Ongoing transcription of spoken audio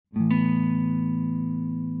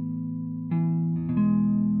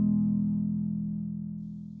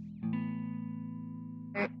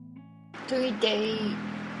Today,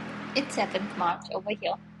 it's 7th March over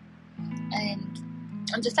here, and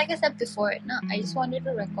just like I said before, no, I just wanted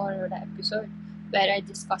to record an episode where I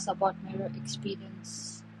discuss about my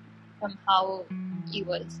experience from how it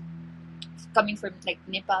was coming from like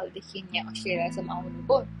Nepal, the Kenya, Australia, some hour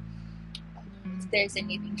ago. If there's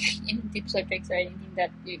anything, any tips or tricks or anything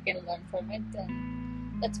that you can learn from it, then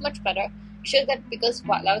that's much better. Sure that because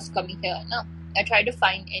while I was coming here, no, I try to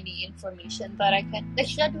find any information that I can. Like,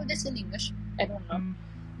 should I do this in English? I don't know,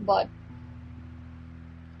 but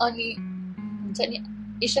only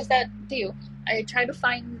it's just that I try to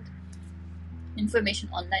find information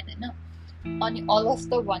online, on all of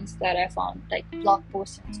the ones that I found, like blog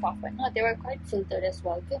posts and stuff, they were quite filtered as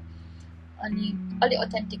well. Okay? Only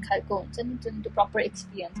authentic the proper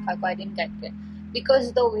experience I didn't get it.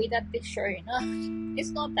 Because the way that they share, it's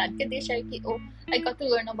not that good. They share, I got to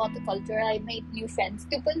learn about the culture, I made new friends,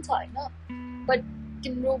 but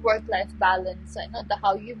work-life balance, the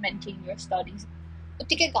how you maintain your studies,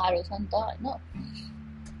 like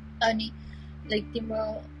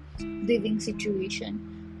living situation,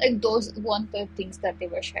 like those one of the things that they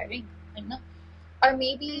were sharing, or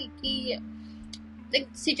maybe like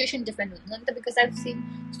situation different because I've seen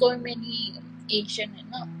so many Asian,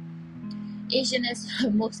 Asian is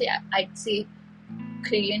mostly I'd say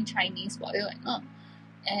Korean, Chinese,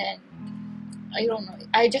 and I don't know.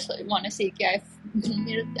 I just want to say I've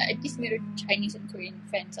at least made Chinese and Korean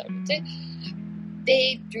friends. I would say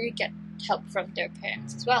they do get help from their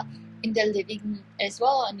parents as well in their living as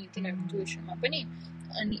well, and tuition company.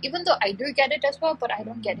 And even though I do get it as well, but I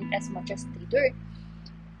don't get it as much as they do.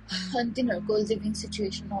 And living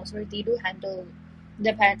situation also, they do handle,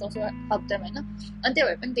 their parents also help them, and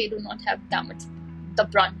they do not have that much the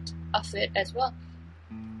brunt of it as well.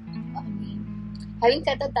 I mean, having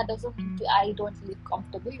said that, that doesn't mean I don't live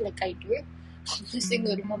comfortably like I do.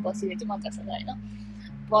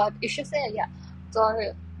 But it's just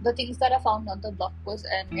the things that I found on the blog post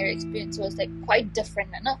and their experience was like quite different,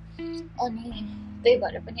 I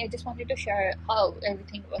just wanted to share how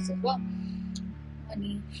everything was as well.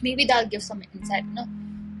 Maybe that'll give some insight,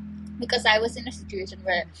 because I was in a situation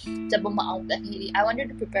where I wanted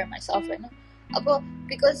to prepare myself,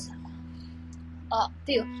 because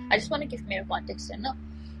I just want to give more context,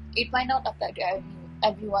 it might not apply to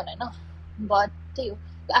everyone, but the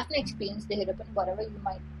after experience they whatever you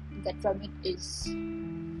might get from it is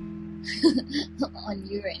on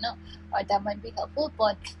you, or that might be helpful.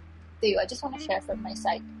 But I just want to share from my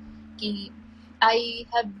side. I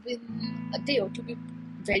have been, to be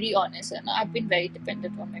very honest, I've been very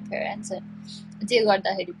dependent on my parents, and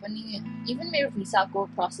even my visa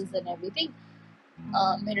process and everything,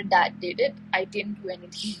 my dad did it. I didn't do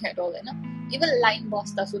anything at all, even line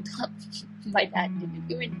boss my dad did it.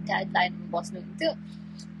 Even dad line boss too.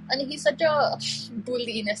 And he's such a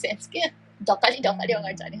bully in a sense. Dokali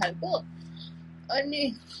अगाडि जाने खालको. अनि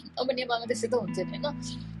अब नेपालमा त्यस्तो त हुन्छ नि,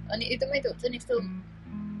 अनि एकदमै त हुन्छ नि यस्तो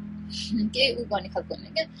के उ गर्ने खालको नि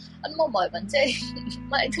के. अनि म भयो भने चाहिँ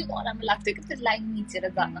मलाई एकदम नराम्रो लाग्थ्यो कि त्यो लाइन मिचेर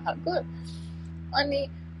जान खालको. अनि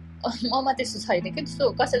ममा त्यस्तो छैन कि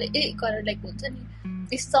त्यस्तो कसैले गरेर लाइक हुन्छ नि,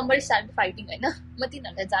 if somebody started fighting, म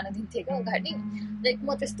तिनीहरूलाई जान दिन्थेँ क्या अगाडि. लाइक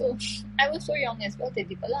म त्यस्तो I was so young as well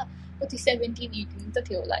त्यति बेला, कति 17-18 त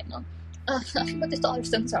थियो होला, म त्यस्तो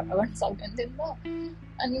अरूसँग झगडा गर्न सक्दैन थिएँ नि त.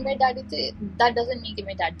 अनि मेरो ड्याडी चाहिँ द्याट डजन्ट मिन कि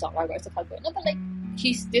मेरो ड्याडी झगडा गर्छ खालको, but like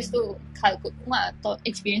हिज त्यस्तो खालको उहाँ त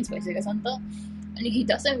एक्सपिरियन्स भइसकेको छ नि त. अनि he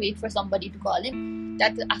doesn't wait for somebody to call him,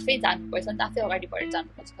 that आफै जानुपर्छ नि त, आफै अगाडि बढेर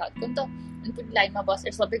जानुपर्छ खालको नि त. अनि पुरै लाइनमा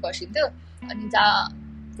बसेर सबै गर्छिन्थ्यो. अनि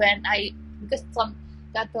when because some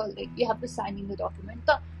that like you have to sign in the document,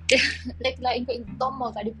 like लाइनको एकदम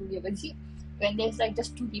अगाडि पुगेपछि when there's like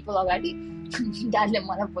just 2 people already, dadले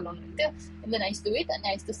मलाई बोलाउनुहुन्थ्यो, and then I used to wait and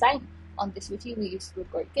I used to sign on this which we used to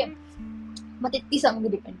record के. म त्यतिसम्मको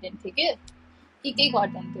dependent थिएँ कि केही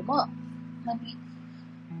गर्दैन थिएँ म. अनि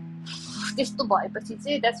त्यस्तो भएपछि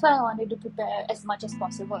चाहिँ that's why I wanted to prepare as much as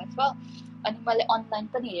possible as well. अनि मैले अनलाइन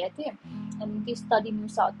पनि हेरेको थिएँ, अनि त्यो स्टडी न्यू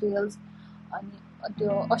साउथ वेल्स, अनि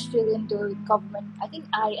त्यो अस्ट्रेलियन त्यो गभर्मेन्ट, I think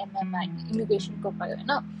IMMI इमिग्रेसनको भयो,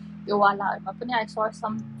 त्यो वालाहरूमा पनि I saw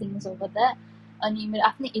some things over there. अनि मेरो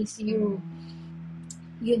आफ्नै ACU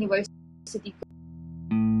युनिभर्सिटीको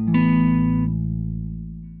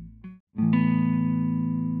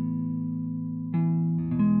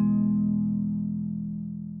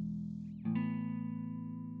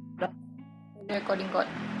रेकर्डिङ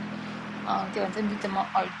गर्नु त्यो भन्छ बिचमा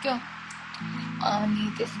अड्क्यो. अनि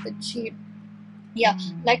त्यसपछि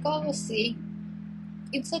like I was saying,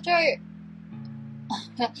 it's such a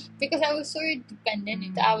because I was so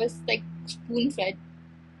dependent, I was like spoon-fed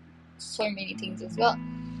so many things as well.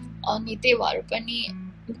 अनि त्यही भएर पनि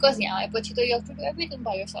बिकज यहाँ आएपछि त you have to do everything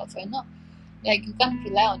by yourself होइन like you can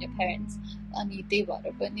rely on your parents अनि त्यही भएर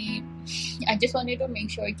पनि I just wanted to make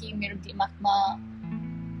sure कि मेरो दिमागमा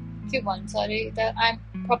के भन्छ अरे त I'm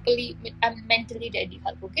properly I'm mentally ready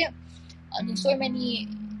खालको के अनि सो मेनी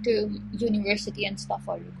त्यो युनिभर्सिटी एन्ड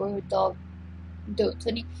स्टफहरूको त त्यो हुन्छ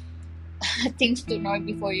नि things to know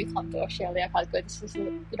before you come to Australia खालको त्यस्तो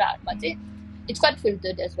कुराहरूमा चाहिँ it's quite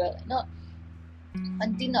filtered as well होइन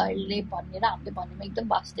अनि तिनीहरूले भन्ने र हामीले भन्नेमा एकदम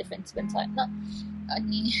भास्ट डिफ्रेन्स पनि छ होइन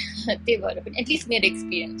अनि त्यही भएर पनि एटलिस्ट मेरो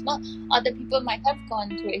एक्सपिरियन्समा other people might have gone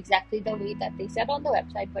through exactly the way that they said on the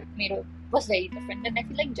website but मेरो was very different and I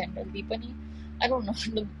feel like generally पनि I don't know,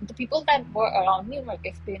 the people that were around me, my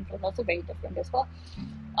experience was also very different as well.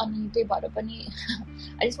 अनि त्यही भएर पनि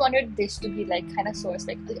I just wanted this to be like kind of source,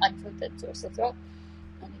 like the unfiltered source as well.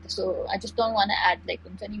 अनि त्यस्तो I just don't want to add like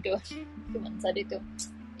हुन्छ नि त्यो के भन्छ अरे त्यो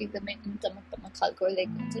एकदमै चमक खालको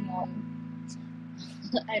like हुन्छ नि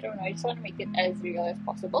I don't know, I just want to make it as real as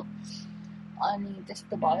possible. अनि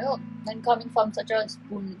त्यस्तो भयो then coming from such a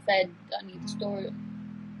spoon-fed अनि त्यस्तो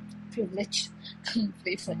privileged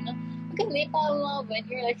place होइन because Nepal when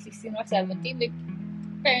you're like 16 or 17 like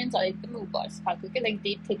parents are like the movers like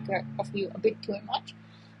they take care of you a bit too much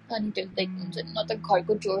and they like not the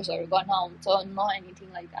cargo chores or gone out so not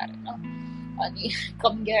anything like that you know and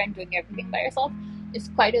coming here and doing everything by yourself is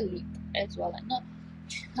quite a leap as well and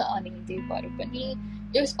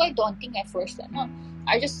it was quite daunting at first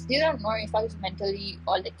I just didn't know if I was mentally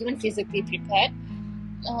or like even physically prepared.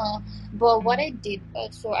 But what I did,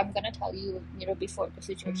 so I'm gonna tell you, before the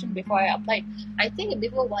situation, before I applied, I think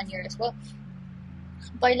before 1 year as well.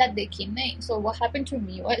 So what happened to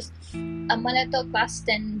me was, class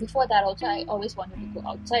 10, before that also, I always wanted to go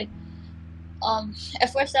outside. At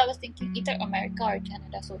first I was thinking either America or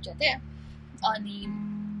Canada, so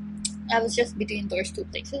I was just between those two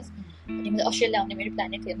places. Australia on my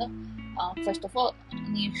planet, first of all,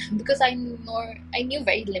 because I knew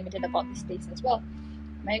very limited about this place as well.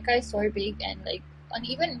 America is so big and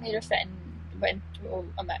even my friend went to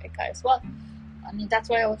America as well. I mean that's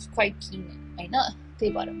why I was quite keen. I know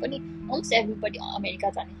almost everybody America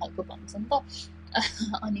जाने खालको भन्छ नि त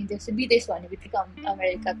अनि त्यसै विदेश भने बित्तिकै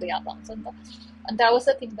अमेरिकाको याद आउँछ नि त and that was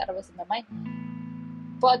the thing that was in my mind.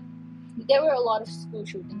 But there were a lot of school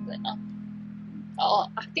shootings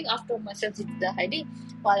I think after my studies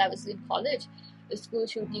while I was in college, the school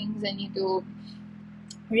shootings and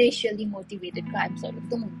racially motivated crimes or the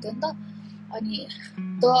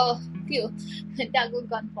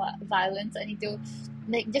gun violence and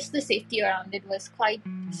like just the safety around it was quite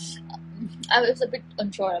I was a bit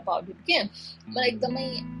unsure about it again. But like and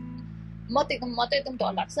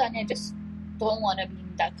I just don't want to be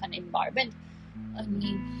in that kind of environment. I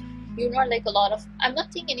mean, like a lot of I'm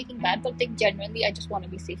not saying anything bad, but like generally I just want to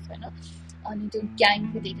be safe, and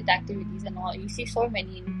gang related activities and all. You see so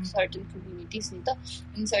many in certain communities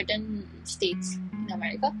in certain states in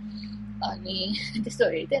America.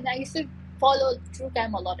 Then I used to follow true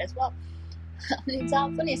crime a lot as well. It's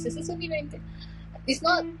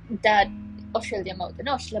not that Australia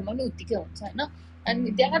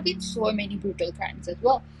and there have been so many brutal crimes as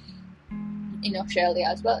well in Australia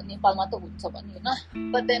as well. Nepal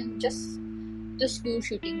but then just the school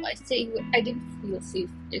shooting I say I didn't feel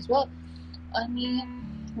safe as well. I mean,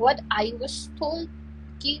 what I was told,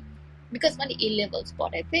 because my A-levels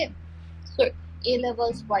bought I pay. So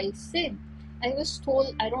A-levels wise, I was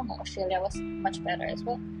told, I don't know, Australia was much better as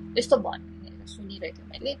well. It's the one.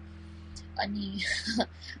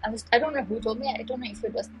 I don't know who told me. I don't know if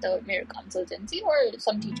it was the Mayor Consultancy or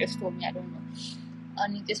some teachers told me. I don't know.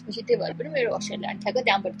 अनि त्यसपछि त्यही भएर पनि मेरो Australia अन्ठाएको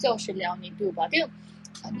त्यहाँबाट चाहिँ Australia आउने त्यो भएको थियो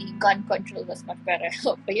अनि gun control was much better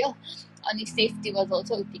भयो अनि सेफ्टी वाज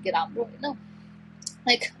अल्सो उत्तिकै राम्रो होइन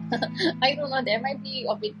like I don't know, there might be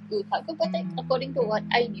a bit good खालको but like according to what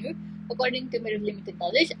I knew, according to मेरो limited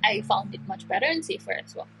knowledge, I found it much better and safer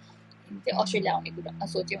as well. त्यो Australia आउने कुरा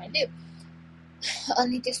सोचेँ मैले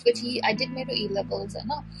अनि त्यसपछि I did मेरो A-levels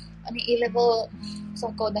होइन अनि A-level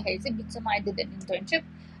सकाउँदाखेरि चाहिँ बिचमा I did an internship.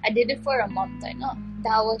 I did it for a month,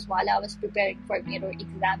 that was while I was preparing for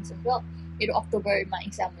exams as well. October my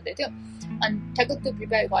exam हुँदै थियो and to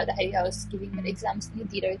prepare I was giving my exams I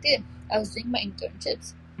was doing my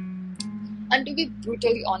internships and to be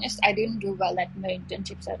brutally honest I didn't do well at my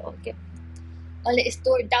internships at all. Okay,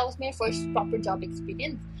 that was my first proper job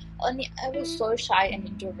experience and I was so shy and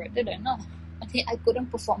introverted I couldn't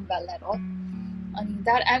perform well at all and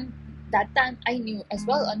that time I knew as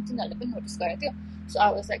well until I noticed it. So I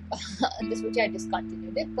was like, this which I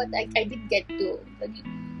discontinued it, but I did get to,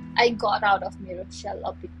 I got out of my shell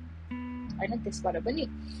a bit. I know this part of it.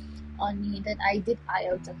 अनि then I did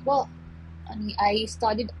IELTS as well. अनि I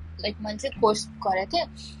studied like मैले चाहिँ course गरेको थिएँ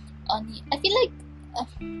अनि I feel like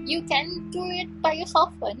you can do it by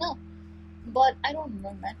yourself होइन but I don't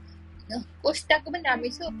know man course त्यहाँको पनि राम्रै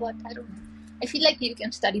छ but I don't know I feel like you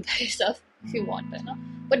can study by yourself if you want होइन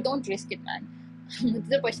but don't risk it man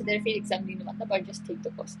त्यत्रो पैसा दिएर फेरि exam दिनुभन्दा but just take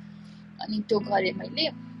the course अनि त्यो गरेँ मैले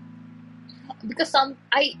because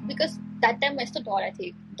that time I यस्तो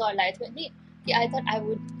डर लागेको थियो नि कि I thought I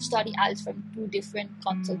would study IELTS from 2 different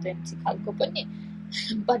consultancy खालको पनि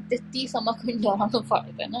but त्यतिसम्म पनि डराउनु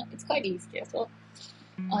पर्दैन it's quite easy so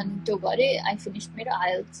अनि त्यो गरेँ I finished मेरो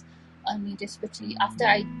IELTS अनि त्यसपछि after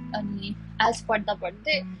अनि IELTS पढ्दा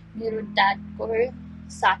पढ्दै मेरो ड्याडको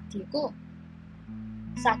साथीको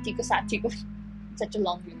such a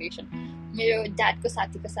long relation मेरो ड्याडको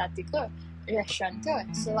साथीको restaurant थियो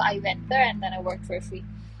so I went there and then I worked for free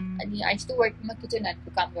अनि I used to work मा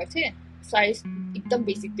किचनहरुको काम गर्थेँ so I एकदम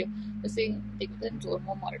बेसिक थियो जस्तै त्यो झोल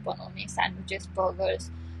मोमोहरु बनाउने स्यान्डविचेस बर्गर्स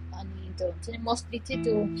अनि त्यो हुन्छ नि मोस्टली चाहिँ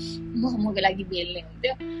त्यो मोमोको लागि बेल्ने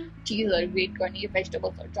हुन्थ्यो चीजहरु ग्रेट गर्ने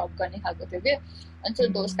भेजिटेबल्सहरु चप गर्ने खालको थियो के and so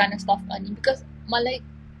those kind of stuff अनि because मलाई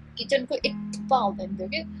किचनको एक थुप्पा आउँदैन थियो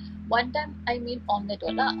के one time I made omelette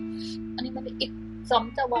होला अनि मैले एक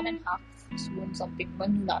चम्चा 1.5 spoon something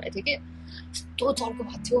नुन हालेको थिएँ के यस्तो चर्को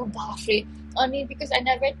भएको थियो बाफ्रे अनि because I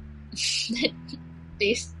never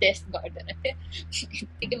टेस्ट गर्दैन थिएँ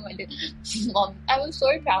यतिकै मैले I was so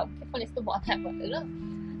proud कि मैले यस्तो बनाएँ भनेर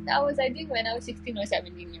that was I think when I was 16 or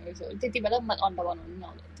 17 years old त्यति बेला मलाई अन्डा बनाउनु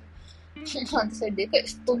नआउँथ्यो अनि त्यसरी दिएको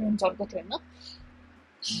यस्तो नुन चर्को थियो होइन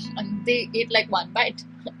अनि they ate like one bite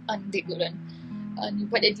and they couldn't अनि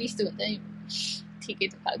but at least हुन्छ नि ठिकै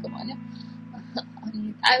थियो खालको भन्यो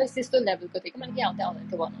अनि I was त्यस्तो लेभलको थिएँ कि मैले के आउँदैन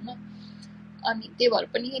थियो बनाउन अनि त्यही भएर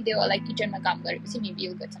पनि देव लाइक किचनमा काम गरेपछि maybe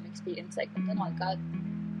you get some experience like हुन्छ नि हल्का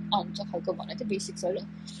आउँछ खालको भनेको थियो बेसिक्सहरू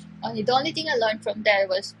अनि the only thing I learn from there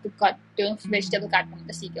was to cut त्यो भेजिटेबल काट्नु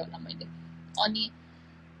मात्रै सिकेँ होला मैले अनि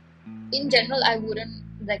in general I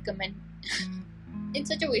wouldn't recommend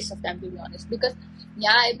it's such a West of time to be honest because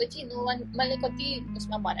यहाँ आएपछि नो वान मैले कति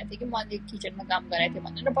उसमा भनेको थिएँ कि मैले किचनमा काम गराएको थिएँ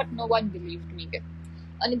भनेर but no one believe me के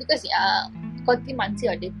अनि बिकज यहाँ कति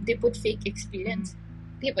मान्छेहरूले दे पुट फेक एक्सपिरियन्स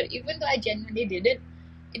त्यही भएर even though I genuinely did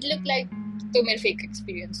it look like त्यो मेरो फेक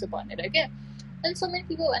एक्सपिरियन्स हो भनेर क्या and so many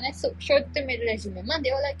people when I showed them my resume man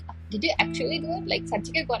they were like did you actually do it like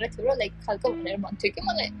साच्चै गरेको थियो र like खालको भनेर भन्थ्यो कि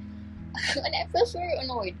मलाई and I felt so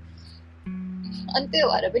annoyed अनि त्यो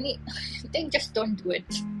भएर पनि think just don't do it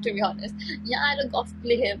to be honest यहाँ आएर गफ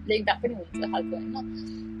लेख्दा पनि हुन्छ खालको होइन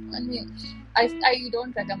अनि I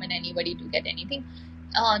don't recommend anybody to get anything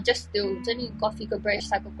just त्यो हुन्छ नि कफीको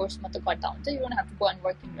बरिस्टाको कोर्समा त गर्दा हुन्छ you don't have to go and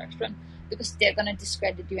work in restaurant because they're gonna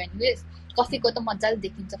discredit you anyways कफीको त मजाले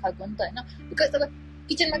देखिन्छ खालको नि त होइन बिकज अब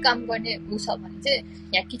किचनमा काम गर्ने उ छ भने चाहिँ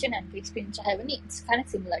यहाँ किचन ह्यान्डको एक्सपिरियन्स चाहियो भने इट्स काइन्ड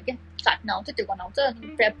अफ सिमिलर क्या काट्न आउँछ त्यो बनाउँछ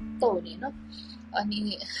अनि प्रेप त हो नि होइन अनि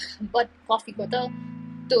बट कफीको त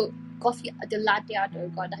त्यो कफी त्यो लाटे आर्टहरू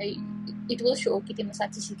गर्दाखेरि इट विल सो कि तिमीले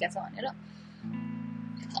साँच्चै सिकेको छ भनेर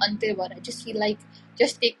अनि त्यही भएर just feel like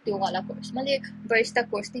just take त्यो वाला कोर्स मैले बरिस्टा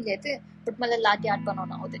कोर्स नै लिएको थिएँ बट मलाई लाटे आर्ट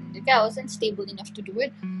बनाउन आउँदैन थियो क्या I wasn't stable enough to do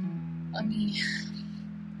it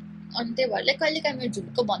अनि त्यही भएर कहिलेकाहीँ मेरो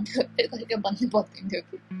झुक्क भन्थ्यो फेरि कहिलेकाहीँ भन्नु पर्दैन थियो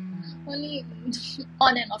कि अनि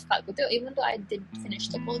अन एन्ड अफ खालको थियो even to I did finish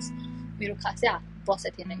the course मेरो खासै हात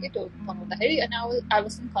बसेको थिएन कि त्यो बनाउँदाखेरि अनि I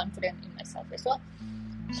was confident in myself as well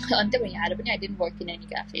अनि त्यही भएर यहाँ आएर पनि I didn't work in any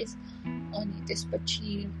cafes अनि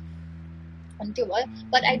त्यसपछि अनि त्यो भयो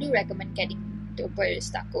but I do recommend getting त्यो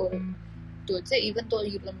बरिस्टाको त्यो चाहिँ even though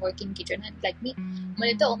you don't work in kitchen and like me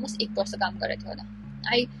मैले त अलमोस्ट 1 वर्ष काम गरेको थिएँ होला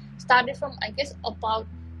I started from I guess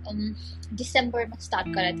about डिसेम्बरमा स्टार्ट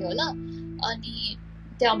गरेको थियो होला अनि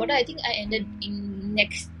त्यहाँबाट I think I ended in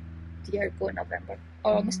next इयरको नोभेम्बर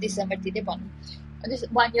अलमोस्ट डिसेम्बरतिरै भनौँ अनि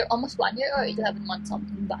 1 year almost 1 year or 11 months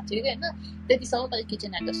something भएको थियो कि होइन त्यतिसम्म मैले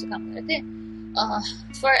किचन ह्यान्ड जस्तो काम गरेको थिएँ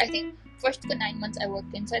फर आई थिङ्क फर्स्टको 9 months I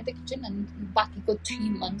worked inside the kitchen and बाँकीको 3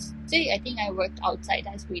 months चाहिँ I think I worked outside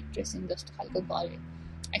as waitressing जस्तो खालको गरेँ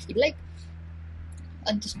I feel like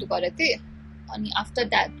अनि त्यस्तो गरेको थिएँ अनि आफ्टर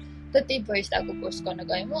द्याट त त्यही बरिस्टाको कोर्स गर्न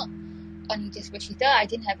गएँ म अनि त्यसपछि त I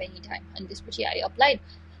didn't have any time अनि त्यसपछि आई अप्लाइड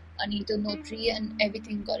अनि त्यो नोटरी एन्ड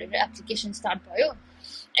एभ्रिथिङ गरेर एप्लिकेसन स्टार्ट भयो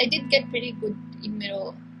I did get very good in मेरो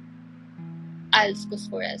आइएल्सको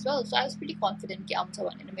score as well so I was pretty confident कि आउँछ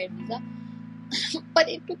भनेर मेरो visa but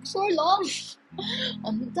it took so long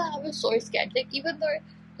and I was so scared like even though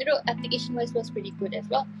मेरो application was pretty good as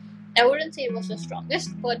well I wouldn't say it was the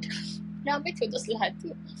strongest but राम्रै थियो जस्तो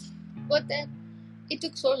लाग्थ्यो but then it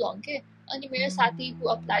took so long के अनि मेरो साथी who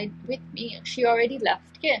applied with me she already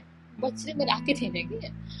left के but चाहिँ मेरो आएकै थिएन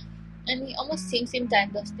कि अनि almost same time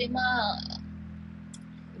जस्तैमा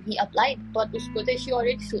he applied, but उसको चाहिँ she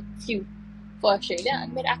already flew for Australia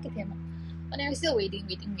अनि मेरो आएकै थिएन अनि I was still waiting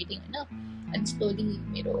होइन and slowly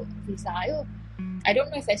मेरो visa आयो. I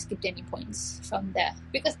don't know if I skipped any points from there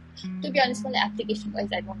because to be honest मलाई application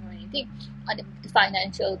wise I don't know anything अनि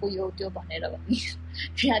financial को यो त्यो भनेर भन्ने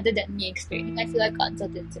rather than me explaining I feel like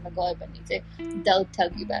consultancy मा गयो भने चाहिँ they'll tell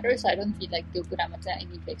you better, so I don't feel like त्यो कुरामा चाहिँ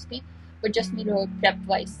I need to explain, but just मेरो prep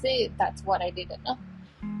wise चाहिँ that's what I did होइन.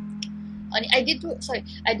 And I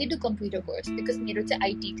did do computer course because मेरो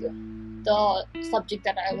चाहिँ IT थियो. The subject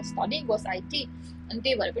that I was studying was IT and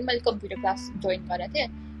त्यही भएर पनि मैले computer class join गरेको थिएँ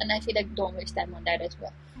and I feel like don't waste time on that as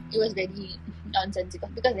well. It was very nonsensical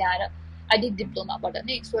because I did diploma बाट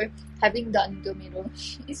नै, so having done त्यो मेरो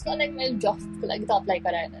it's not like मैले job को लागि त apply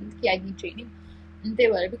गराएन कि I need training and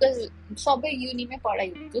त्यही भएर because सबै युनिमै पढाइ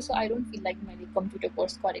हुन्थ्यो, so I don't feel like मैले computer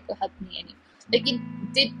course गरेको help me any. Like it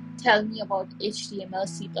did tell me about HTML,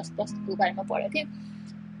 C++ को बारेमा पढेको थिएँ,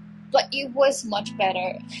 but it was much better.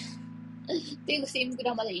 त्यही सेम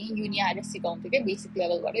कुरा मलाई यही युनि आएर सिकाउँथ्यो क्या बेसिक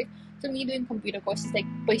लेभलबाटै. So me doing computer course is like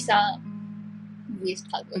पैसा वेस्ट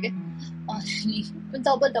खालको क्या अनि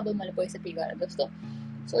डबल मैले पैसा पे गरेँ जस्तो.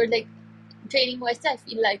 So like training wise I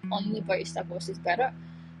feel like only barista course is better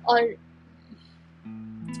or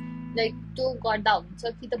like त्यो गर्दा हुन्छ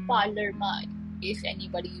कि त पार्लरमा if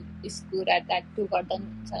anybody is good at that to गर्दा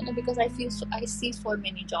हुन्छ हैन because I see so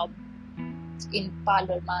many jobs in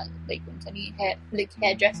parlor ma like हुन्छ नि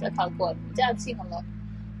hairdresser खालकोहरु हुन्छ. I've seen a lot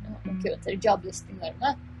के भन्छ job listing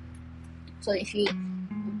हरुमा. So if you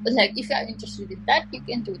are interested in that you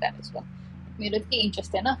can do that as well. मेरो त्यही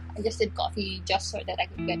इन्ट्रेस्ट हैन. I just did coffee just so that I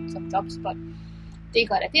could get some jobs, but त्यही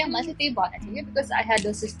गरेको थिएँ. मैले त्यही भनेको थिएँ because I had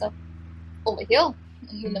a sister over here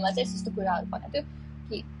and उसले मलाई चाहिँ यस्तो कुराहरु भनेको थियो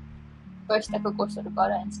कि barista को कोर्सहरु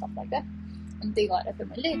गर and stuff like that. अनि त्यही गरेको थिएँ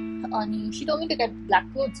मैले. अनि she told me to get black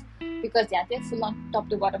clothes because यहाँ चाहिँ full on top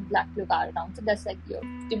to bottom black लुगाहरु हुन्छ. That's like your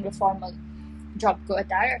तिम्रो formal job को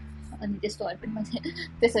attire. अनि त्यस्तोहरु पनि मैले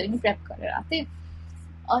त्यसरी नै प्रेप गरेर आएको थिएँ.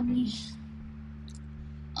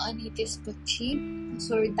 अनि त्यसपछि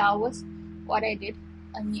so that was what I did.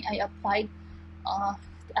 अनि I applied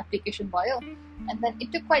the application भयो and then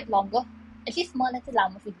it took quite longer. At least मलाई चाहिँ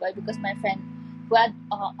लामो फिल भयो because my friend who had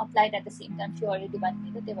applied at the same time she already went me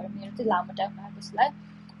त्यही भएर मेरो चाहिँ लामो टाइम लाग्यो त्यसलाई.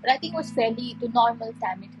 But I think it was fairly to normal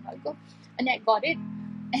time interval and I got it.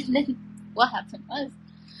 And then what happened was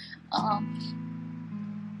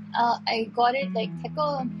I got it like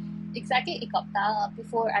exactly एक हप्ता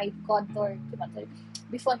before I got the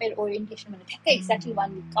before my orientation exactly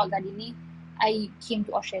 1 week अगाडि नै I came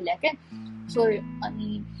to Australia okay. So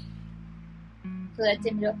अनि so let's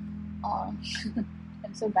say मेरो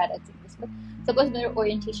I'm so bad at this but suppose मेरो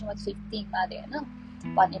orientation was 15 मा हैन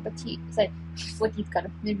भनेपछि 14th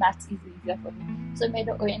गरौँ मेरो maths is easier for me. So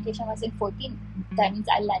मेरो orientation was in 14. That means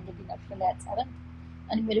I landed in Australia at 7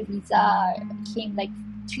 and मेरो visa came like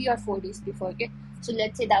 3 or 4 days before okay. So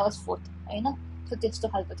let's say that was 4th हैन. So त्यस्तो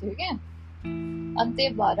खालको थियो के. अनि त्यही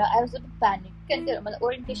भएर I was a bit panic किनकि मलाई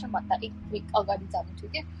orientation भन्दा एक week अगाडि जानु थियो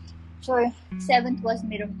के. So 7th was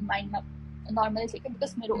मेरो mind मा normally थियो के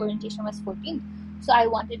because मेरो orientation was 14. So I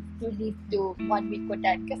wanted to leave the 1 week को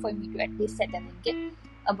time के for me to at least settle in के.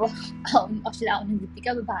 अब अस्ट्रेलिया आउने बित्तिकै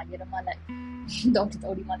अब भागेर मलाई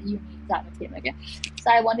दौडी मलाई युनि जानु थिएन के.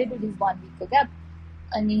 So I wanted to leave 1 week को gap.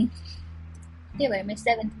 अनि त्यही भएर मेरो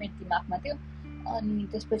 7th मेरो दिमागमा थियो. अनि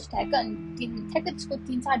त्यसपछि ठ्याक्क त्यसको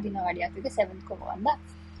 3-4 दिन अगाडि आएको थियो कि 7th को भन्दा.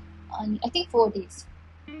 अनि I think 4 days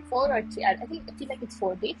 4 or 3 I think I feel like it's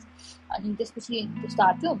 4 days. अनि त्यसपछि त्यस्तो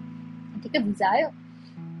आएको थियो. ठिकै भिजा आयो.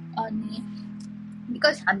 अनि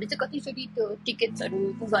because हामीले चाहिँ कतिचोटि त्यो टिकट्सहरु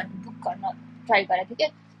बुक गर्न ट्राई गरेको थियो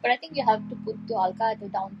के. But I think you have to put the हल्का the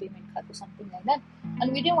down payment खालको something like that.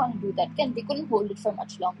 And we didn't want to do that and they couldn't hold it for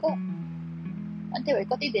much longer. अनि त्यही भएर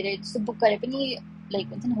कति धेरै जस्तो बुक गरे पनि लाइक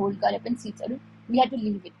हुन्छ नि होल्ड गरे पनि सिट्सहरु we had to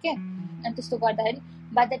leave it के. अनि त्यस्तो गर्दाखेरि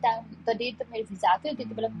by the time the date त मेरो भिजा थियो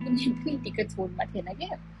त्यति बेला कुनै पनि टिकट्स होल्डमा थिएन के.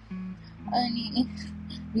 अनि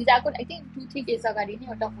भिजाको I think 2-3 days अगाडि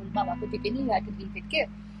नै एउटा होल्डमा भएको थियो नि you had to leave it के.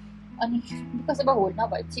 अनि बिकज अब होल्डमा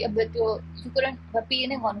भएपछि अब त्यो कुरान पे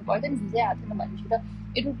नै गर्नु पर्छ नि भिजा आएको छैन भनेपछि त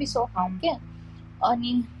it would be so hard के.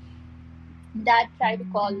 अनि dad tried to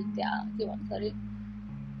call त्यहाँ के भन्छ अरे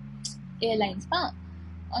एयरलाइन्समा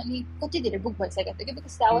अनि कति धेरै बुक भइसकेको थियो कि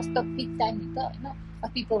because that was the peak time नि त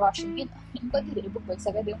हैन people rushing in अनि कति धेरै बुक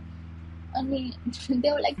भइसकेको थियो. अनि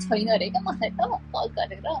they were like छैन रे के मलाई त कल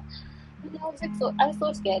गरेर अनि I was like I was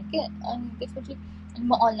so scared के. अनि त्यसपछि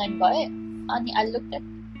म अनलाइन गएँ अनि I looked at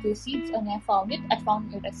the seats and I found it. I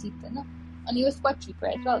found एउटा seat हैन अनि it was quite cheap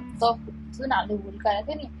right. So जुन हामीले होल्ड गरेको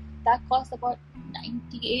थियो नि that cost about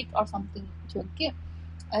 98 or something थियो के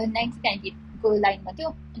 1998 को लाइनमा थियो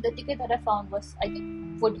and the ticket that I found was I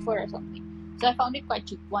think 44 or something, so I found it quite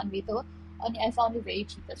cheap one way though, and I found it very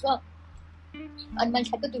cheap as well. And मैले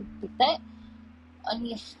ठ्याक्क त्यो बुक्दै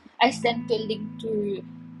अनि I sent the link to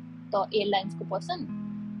the airlines को person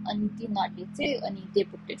अनि तिनीहरूले चाहिँ अनि they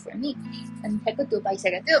booked it for me अनि ठ्याक्क त्यो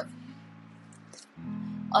पाइसकेको थियो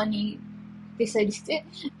अनि त्यसरी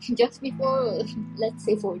चाहिँ just before let's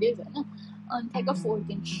say 4 days हैन अनि ठ्याक्क 4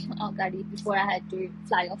 दिन अगाडि before I had to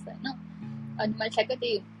fly off हैन अनि मैले ठ्याक्क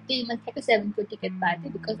त्यही मैले ठ्याक्क 7 को टिकट पाएको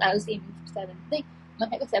थिएँ because I was aiming for 7 चाहिँ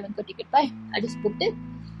मैले ठ्याक्क 7 को टिकट पाएँ. I just booked it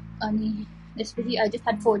अनि त्यसपछि I just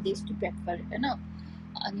had 4 days to prep for it हैन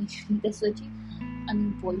अनि त्यसपछि अनि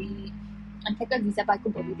भोलि अनि ठ्याक्क भिजा पाएको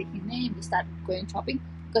भोलिदेखि नै we started going shopping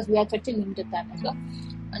because we had such a limited time as well.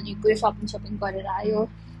 अनि गयो shopping गरेर आयो.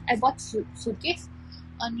 I bought suitcase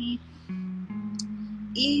अनि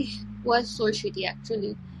it was so shitty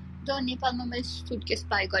actually. The नेपालमा मैले suitcase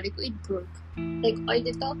buy गरेको it broke. Like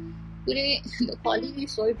अहिले त पुरै the quality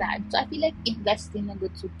is so bad. So I feel like invest in a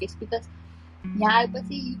good suitcase because यहाँ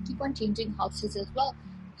आएपछि you keep on changing houses as well.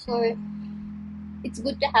 So it's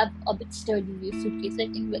good to have a bit sturdy suitcase. I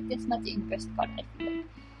think like this much invest got I feel like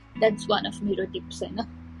that's one of my tips हैन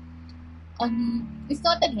अनि it's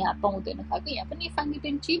not that यहाँ पाउँदैन खालको यहाँ पनि find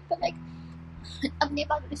it cheap but like अब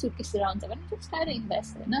नेपालको suitcase लिएर आउँछ भने just try to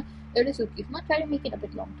invest हैन एउटा suitcase मा try to make it a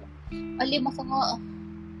bit long term. अहिले मसँग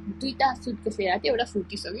दुईटा suitcase लिएर थियो एउटा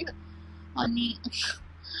फुटिसक्यो अनि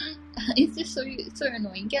it's just so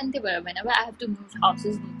annoying के अनि त्यही भएर whenever I have to move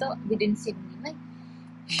houses नि त within Sydney मै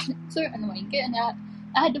so annoying के अनि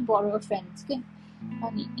I had to borrow a friend's के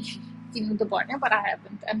अनि किन्नु त पर्ने but I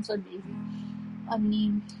haven't. I'm so lazy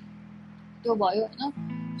अनि त्यो भयो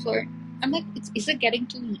हैन so I'm like is it getting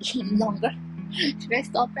too longer? Should I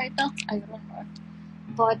stop right now? I don't know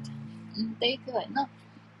but त्यही थियो हैन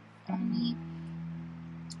अनि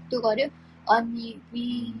त्यो गर्यो अनि we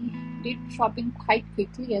did shopping quite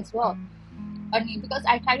quickly as well अनि because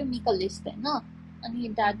I tried to make a list हैन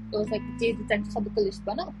अनि that was like जे चाहिन्छ सबैको list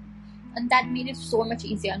बनाऊ and that made it so much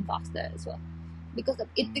easier and faster as well because of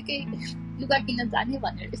यतिकै लुगा किन्न जाने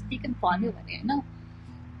भनेर यतिकै भन्यो भने हैन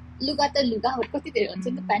लुगा त लुगाहरु कति धेरै हुन्छ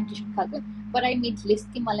नि त प्यान्ट टी-शर्ट खालको but I made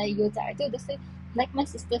list कि मलाई यो चाहिएको थियो जस्तै like my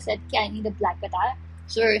sister said कि I need a black attire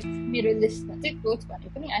so मेरो list मा चाहिँ clothes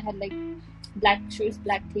भने पनि I had like black shoes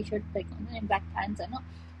black t-shirt like and black pants हैन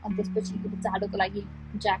अनि त्यसपछि जाडोको लागि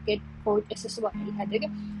jacket coat यस्तो भनेर लेखेको थियो के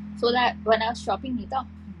so that when I was shopping नि त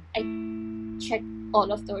I checked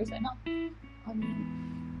all of those हैन अनि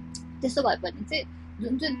त्यस्तो भयो भने चाहिँ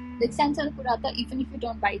जुन like सानो कुरा त even if you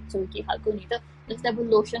don't buy it so के खालको नि त just अब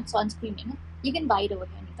lotion sunscreen हैन you can buy it over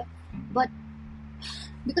here नि त but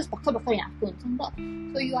because भर्खर यहाँको हुन्छ नि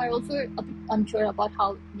त so you are also a bit unsure about how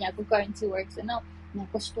यहाँको currency works हैन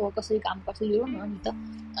यहाँको store कसरी काम गर्छ you don't know नि त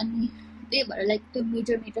अनि त्यही भएर like the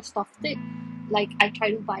major stuff चाहिँ like I try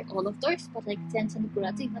to buy all of those but like सानो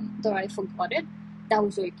कुरा चाहिँ even though I forgot it that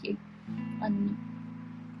was okay and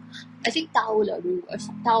I think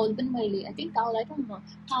towel पनि मैले I think towel I don't know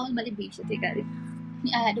towel मैले बिर्सेँ त्यही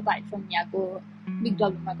कारण I had to buy it from यहाँको big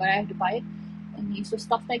W मा गएर I had to buy it and so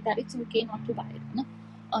stuff like that it's okay not to buy it हैन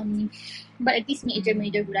अनि but at least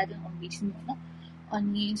major कुरा चाहिँ नबिर्सिनु हैन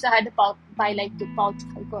अनि so I had to buy like the pouch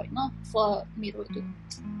खालको हैन for मेरो त्यो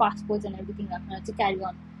passports and everything राख्न चाहिँ carry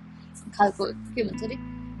on खालको के भन्छ रे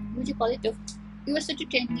what do you call it it was such a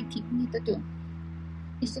trendy thing नि त त्यो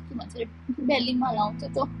यस्तो के भन्छ रे बेलीमा लाउँछ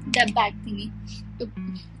त्यो ब्याग थिङी त्यो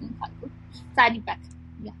खालको फ्यानी प्याक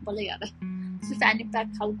या बल्ल याद आयो फ्यानी प्याक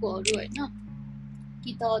खालकोहरू हैन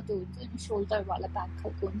कि त त्यो हुन्छ नि शोल्डर वाला ब्याग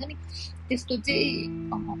खालको हुन्छ नि त्यस्तो चाहिँ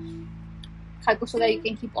खालको so that you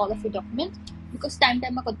can keep all of your documents because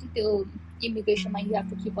टाइममा कति त्यो इमिग्रेसनमा you have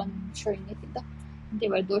to keep on showing it नि त त्यही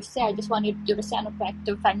भएर those चाहिँ I just wanted एउटा सानो प्याक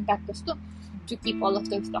त्यो फ्यानी प्याक जस्तो to keep all of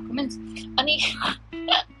those documents अनि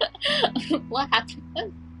what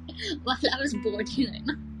happened while I was boarding हैन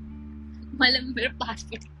मैले मेरो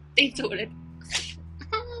पासपोर्ट त्यही छोडेँ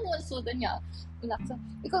म सोध्न यहाँ लाग्छ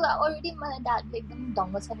because already my dad एकदम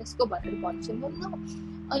ढङ्ग छ यसको भनेर भन्छु न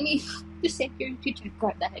अनि त्यो सेक्युरिटी चेक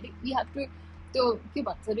गर्दाखेरि you have to त्यो के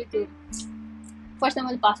भन्छ रे त्यो फर्स्टमा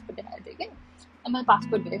मैले पासपोर्ट देखाएको थिएँ के अनि मैले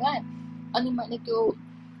पासपोर्ट देखाएँ अनि मैले त्यो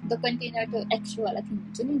द कन्टेनर त्यो एक्स्ट्रा वाला थिङ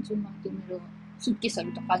हुन्छ नि जुनमा त्यो मेरो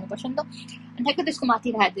सुटकेसहरू त फाल्नुपर्छ नि त अनि ठ्याक्क त्यसको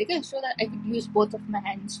माथि राखेको थिएँ क्या so that I could use both of my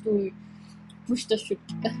hands to push the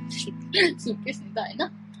suitcase नि त हैन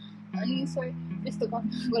अनि so त्यस्तो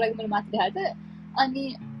गर्नको लागि मैले माथि राखेको थिएँ अनि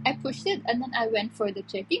I pushed it and then I went for the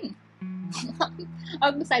checking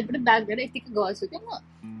अर्को साइडबाट ब्याग गरेर यतिकै गएछु क्या म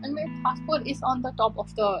अनि मेरो passport is on the top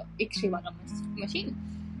of the X-ray वाला machine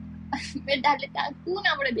मेरो ड्याडले त्यहाँ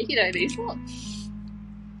कुनाबाट देखिरहेको रहेछ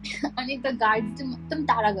अनि त गाडी चाहिँ एकदम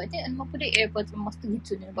टाढा गयो थिएँ अनि म पुरै एयरपोर्टमा मस्तो गीत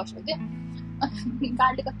सुनेर बसेको थिएँ अनि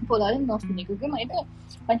गाडीले कति बोला नसुनेको क्या मैले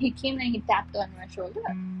अनि he came and he tapped on my shoulder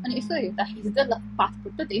अनि यसो हेर्दा हिज द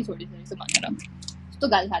पासपोर्ट त त्यही छोडेको रहेछ भनेर यस्तो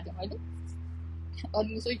गाली खाएको थिएँ मैले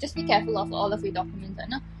अनि so just be careful of all of your documents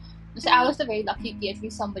होइन जस्तै I was the very lucky कि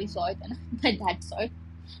एटलिस्ट समबडी सॉ इट होइन my dad saw it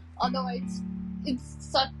otherwise it's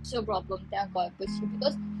such a problem त्यहाँ गएपछि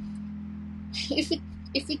because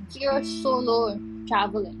if it's your solo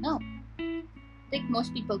travel, like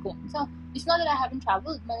most people go. So it's not that I haven't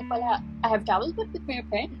traveled. I have traveled, but with my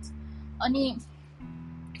parents. And it's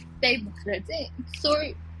so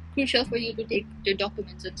crucial for you to take the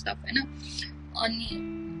documents and stuff,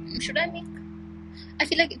 And should I make? I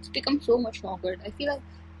feel like it's become so much longer. I feel like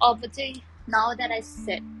obviously now that I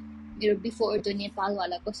said, before the Nepal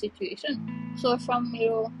wala situation. So from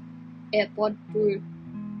airport to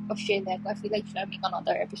Australia, I feel like should I make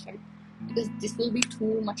another episode because this will be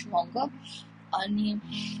too much longer and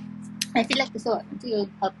I feel like this will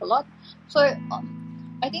help a lot. So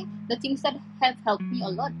I think the things that have helped me a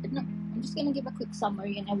lot, I'm just gonna give a quick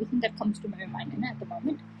summary and everything that comes to my mind at the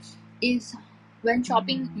moment is when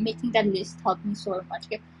shopping, making that list helped me so much.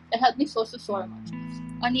 Okay? That helped me so much.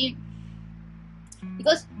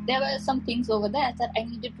 Because there were some things over there that I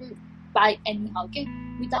needed to buy anyhow. Okay,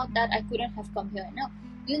 without that I couldn't have come here now.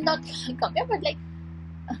 Even not come here, but like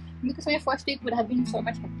because my first week would have been so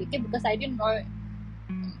much hectic because I didn't know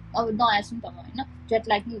I would not ask them, jet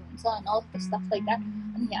lag and all the stuff like that.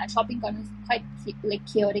 And yeah, shopping is quite like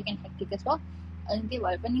chaotic and hectic as well. And they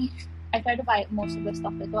were I tried to buy most of the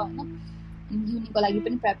stuff as well, Uni ko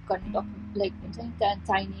lagi prep like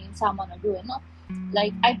Chinese saman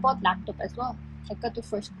like I bought laptop as well. I got the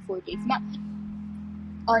first 4 days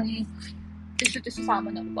and this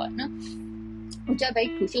saman which are very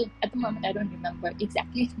crucial. At the moment, I don't remember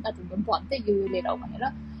exactly. Not remember one thing you later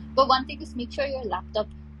on. But one thing is make sure your laptop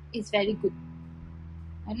is very good.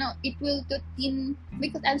 I know it will do thin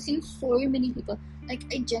because I've seen so many people. Like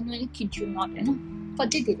I genuinely kid you not, but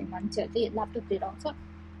they didn't want the laptop did also.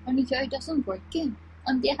 And here it doesn't work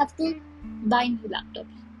and they have to buy new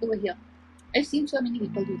laptops over here. I've seen so many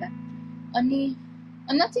people do that. And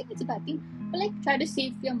I'm not saying it's a bad thing, but like try to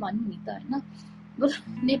save your money, but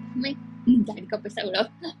daddy ka paisa udah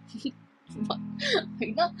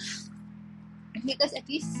because at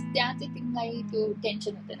least त्यहाँ चाहिँ तिमीलाई त्यो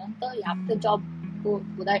tension हुँदैन नि त यहाँ त job को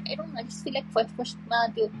हुँदा I don't know I just feel like firstमा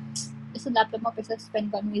त्यो यसो ल्यापटपमा पैसा spend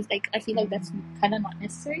गर्नु is like I feel like that's kind of not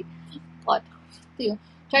necessary but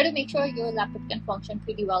try to make sure your laptop can function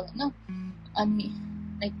pretty well अनि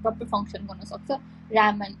like proper function गर्न सक्छ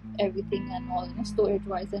RAM and everything and all storage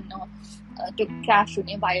wise and all त्यो crash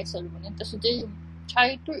हुने virusहरू हुने त्यसो चाहिँ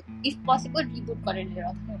try to, if possible, reboot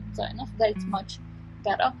so that it's much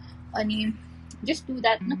better. And just do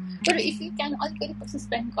that. But if you can,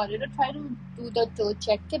 spend try to do the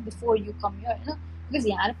check before you come here. Because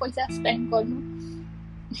spend but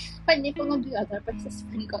Nepal do other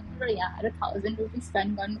spend 1,000 rupees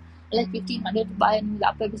spend like 1,500 to buy a new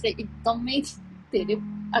laptop. It's like it makes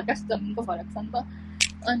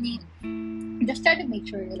and just try to make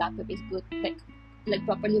sure your laptop is good, like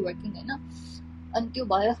properly working, until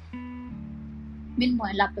my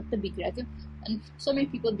laptop and so many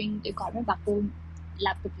people bring their car back home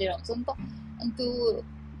laptop later on. So until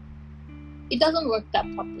it doesn't work that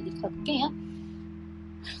properly. Okay,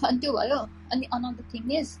 until and the another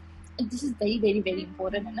thing is, and this is very very very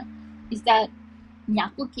important, is that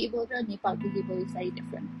Nyaku cable and Nepal cable is very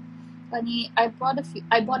different. And I bought a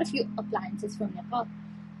few appliances from Nepal.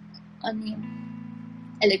 And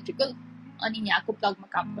electrical and Nyaku plug ma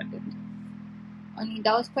kaam karte the. And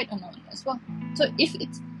that was quite annoying as well. So if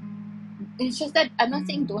it's just that I'm not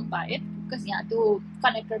saying don't buy it because to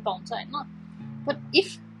connector bounce but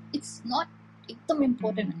if it's not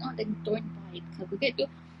important like don't buy it because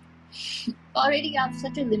you already have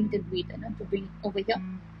such a limited weight to bring over here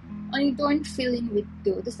and you don't fill in with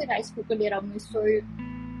this rice cooker around is so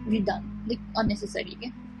redone like unnecessary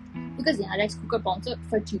because rice cooker bounce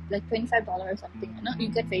for cheap like $25 or something you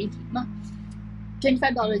get very cheap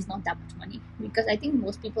 $25 is not that much money because I think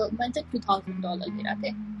most people might say $2,000.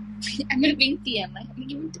 I'm gonna bring TMI.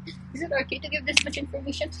 Is it okay to give this much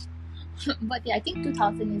information? But yeah, I think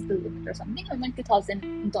 2,000 is the limit or something. I meant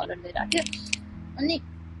 $2,000. Only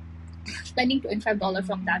spending $25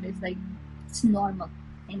 from that is like it's normal,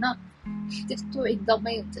 Just to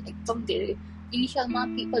initial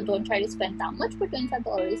people don't try to spend that much, but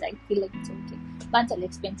 $25 I feel like it's okay. Bunch of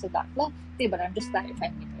expensive that but I'm just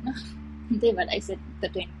clarifying it, but I said the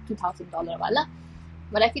 $2,000 wala.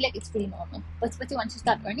 But I feel like it's pretty normal. But once you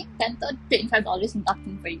start earning, then the $25 is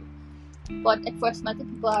nothing for you. But at first, I think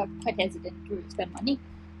people are quite hesitant to spend money.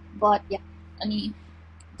 But yeah, I mean,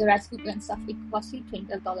 the rice cooker and stuff, it costs you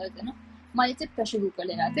 $25, you know. My pressure cooker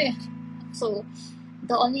lena the. So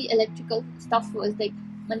the only electrical stuff was like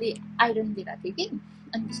मैले iron दिएर थिएँ कि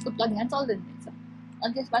अनि त्यसको plug यहाँ चल्दैन रहेछ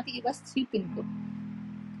अनि त्यसमाथि it was 3 pin को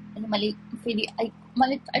अनि मैले फेरि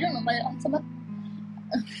मैले I don't know मैले अहिलेसम्म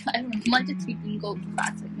I don't know मैले चाहिँ 3 pin को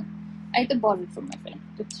भएको छैन I had to borrow it from my friend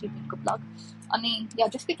the 3 pin को plug अनि yeah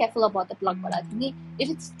just be careful about the plug but I think if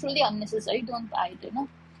it's truly unnecessary don't buy it you know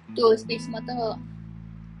त्यो स्पेसमा त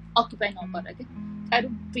occupy नगर के try to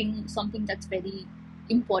bring something that's very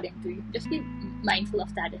important to you just be mindful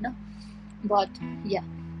of that you know but yeah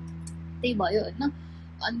त्यही भयो हैन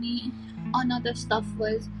अनि another stuff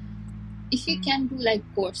was if you can do like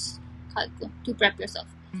course to prep yourself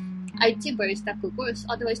I'd say barista को course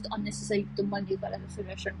otherwise the unnecessary to मैले गरे जस्तो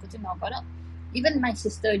restaurant को चाहिँ नगर even my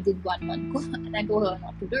sister did 1 month को and I told her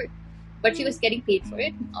not to do it but she was getting paid for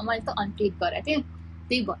it मैले त unpaid गरेको थिएँ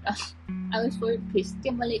त्यही भएर I was so pissed कि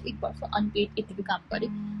मैले एक वर्ष unpaid यतिको काम गरेँ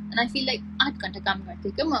and I feel like 8 घण्टा काम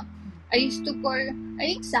गर्थेँ क्या म I used to go I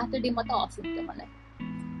think Saturday मात्र off हुन्थ्यो मलाई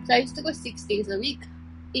so I used to go 6 days a week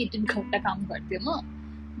 8 घण्टा काम गर्थेँ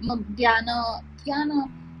म बिहान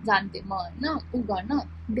जान्थेँ म हैन उ गर्न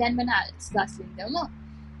बिहान आइएल्स क्लास लिन्थेँ म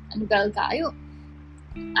अनि बेलुका आयो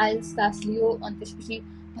आइएल्स क्लास लियो अनि त्यसपछि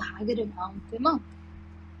भागेर आउँथेँ म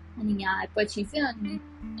अनि यहाँ आएपछि चाहिँ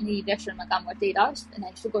अनि रेस्टुरेन्टमा काम गर्थेँ 8 hours and I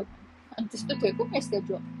used to go अनि त्यस्तो थियो को मेरो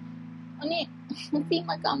स्केड्युल अनि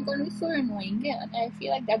फ्रीमा काम गर्नु so annoying के and I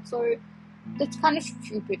feel like that's kind of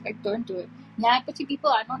stupid like don't do it यहाँ आएपछि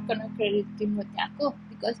people are not gonna credit him with त्यहाँको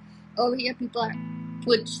because over here people are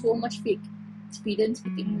put so much fake experience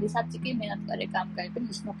with तिमीले साच्चै मेहनत गरेर काम गरे पनि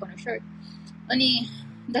it's not gonna show अनि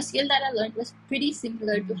the skill that I learned was pretty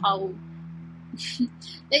similar to how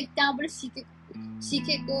like त्यहाँबाट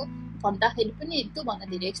सिकेको भन्दाखेरि पनि त्योभन्दा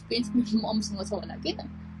धेरै एक्सपिरियन्स मेरो ममसँग छ होला के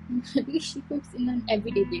because she cooks in an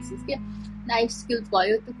everyday basis के knife skills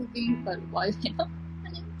भयो त्यो कुकिङहरू भयो हैन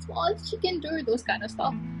अनि all she can do those kind of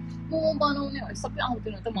stuff momo बनाउनेहरू सबै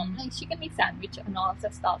आउँदैन त ममलाई she can make sandwich and all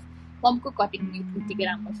that stuff ममको कटिङ यतिकै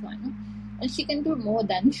राम्रो छ हैन and she can do more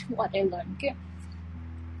than what I learned के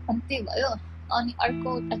अनि त्यही भयो अनि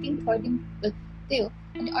अर्को I think third thing त्यही हो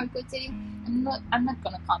अनि अर्को चाहिँ I'm not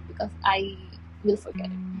gonna come because I will forget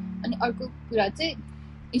it अनि अर्को कुरा चाहिँ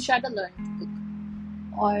you try to learn to cook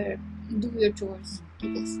or do your chores I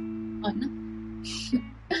guess हैन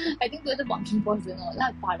I think त्यो त भन्नु पर्दैन होला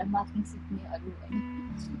भाडा माग्न सिक्नेहरू हैन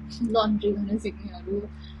laundry गर्न सिक्नेहरू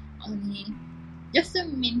अनि just to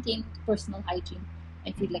maintain personal hygiene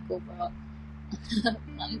I feel like overall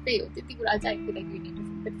अनि त्यही हो त्यति कुरा चाहिँ I feel like you need to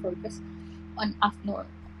bit focus on आफ्नो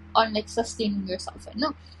on like sustaining yourself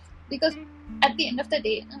हैन because at the end of the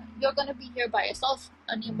day you're gonna be here by yourself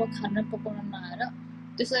अनि अब खाना पकाउन नआएर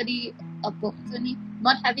त्यसरी अब हुन्छ नि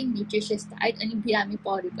not having nutritious diet अनि बिरामी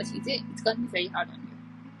परेपछि चाहिँ it's gonna be very hard on you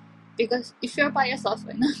because if you're by yourself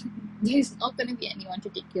हैन there's not gonna be anyone to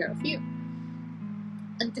take care of you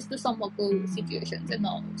and त्यस्तो सम्मको सिचुएसन चाहिँ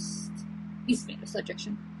नहोस् इज मेरो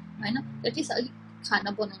सजेसन हैन that is अलिक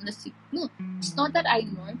खाना बनाउन सिक्नु it's not that I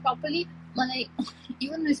know it properly मलाई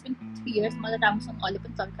even though it's been 3 years मलाई राम्रोसँग अहिले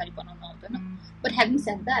पनि तरकारी बनाउन आउँदैन but having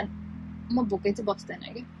said that म भोकै चाहिँ बस्दैन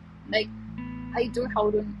के like I do know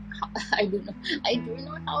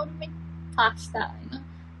how to make pasta हैन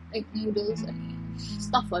like noodles and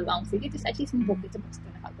stuffहरू आउँछ कि त्यस एटलिस्ट म भोकै चाहिँ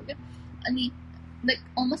बस्दैन खालको के अनि like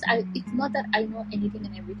almost it's not that I know anything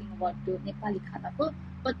and everything about the Nepali खानाको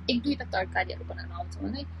but एक दुईटा तरकारीहरू बनाउन आउँछ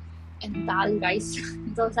मलाई and dal rice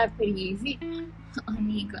those are pretty easy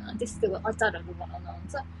अनि त्यस्तो अचारहरू बनाउन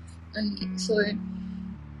आउँछ अनि so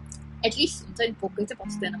at least हुन्छ नि भोकै चाहिँ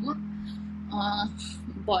बस्दैन म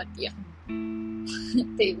but yeah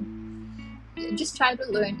just try to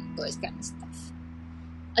learn those kind of stuff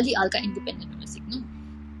अलि हल्का independent हुन सिक्नु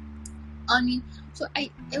अनि so I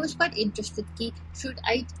was quite interested कि should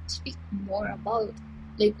I speak more about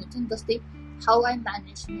like हुन्छ नि जस्तै how I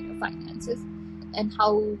manage my finances and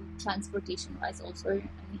how transportation wise also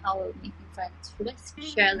and how making friends should I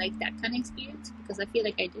share like that kind of experience because I feel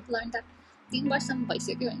like I did learn that 3 वर्षसम्म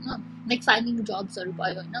भइसक्यो हैन like finding jobsहरू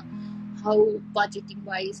भयो हैन how budgeting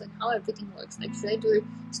wise and how everything works like should I do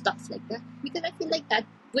stuff like that because I feel like that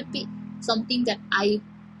would be something that I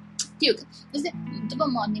do जब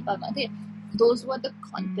म नेपालमा थिएँ those were the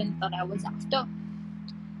content that I was after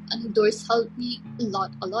and those helped me a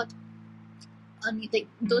lot and like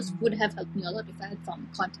those would have helped me a lot if I had found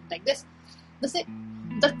content like this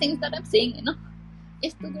the things that I'm saying you know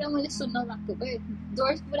यस्तो कुरा मैले सुन्न पाएको भए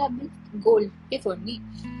doors would have been gold for me.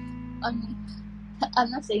 I'm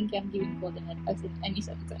not saying I'm giving golden advice in any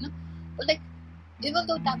sense, but like even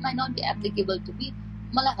though that might not be applicable to me,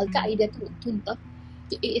 मलाई हल्का idea त हुन्थ्यो नि त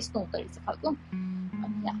यस्तो हुँदो रहेछ खालको.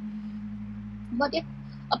 Yeah, but yeah,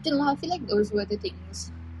 up till now I feel like those were the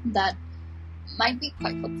things that might be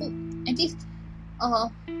quite helpful. At least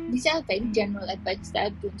these are very general advice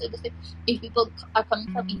that if people are coming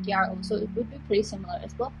from India also, it would be pretty similar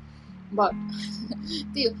as well. But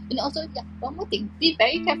and also, yeah, one more thing, be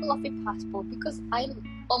very careful of your passport because I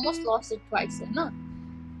almost lost it twice.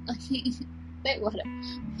 Like what?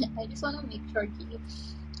 I just want to make sure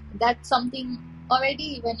that's something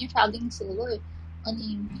already when you're traveling solo.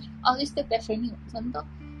 Always the pressure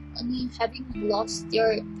having lost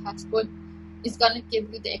your passport is gonna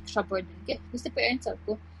give you the extra burden. Okay, because the parents are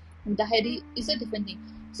go. The heady is a different thing.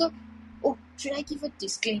 So, should I give a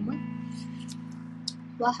disclaimer?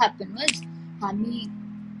 What happened was, I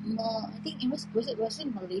think it was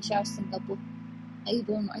in Malaysia or Singapore. I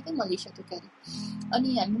don't know. I think Malaysia together.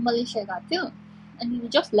 And Malaysia got too. And we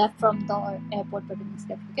just left from the airport, but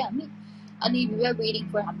and we were waiting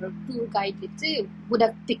for our tour guide. Would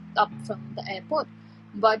have picked up from the airport,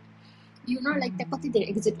 but like the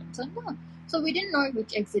exit. So we didn't know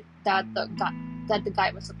which exit that the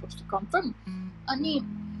guy was supposed to come from. And we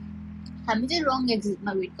the wrong exit.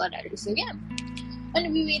 Now we got at it again.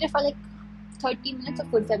 And we waited for like 30 minutes or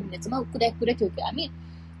 45 minutes.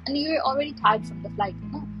 And we were already tired from the flight,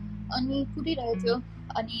 And we put it out here.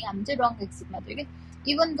 And I'm the wrong exit.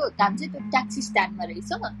 Even though the taxi stand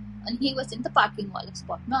and he was in the parking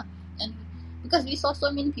spot. And because we saw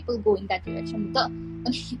so many people go in that direction.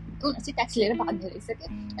 And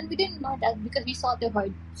we didn't know that because we saw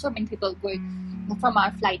heard so many people going from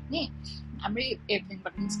our flight. I'm really airplane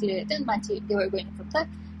buttons clear. Then they were going from that.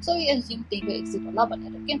 So we assumed they were exit all up on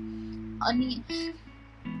it, okay?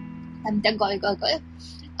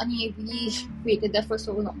 And we waited there for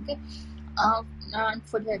so long, okay? Around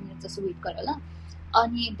 45 minutes or so wait garala.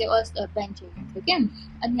 And there was a bench okay?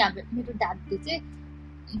 And my dad did say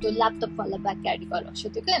the laptop wala bag carry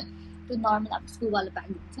okay? The normal school wala bag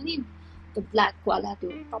the black wala, the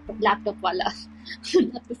proper laptop wala.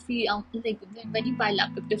 Not the free like when you buy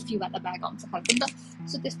laptop, the free wala bag on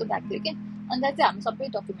so this the bag okay? And that's a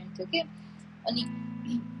separate document, okay? And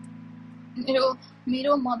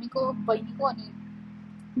मेरो मम्मीको बहिनीको अनि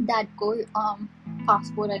dadको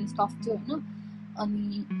passport and stuff too,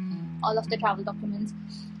 अनि all of the travel documents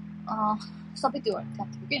सबै त्यो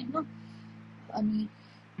okay, अनि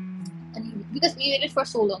because we waited for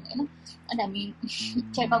so long, अनि हामी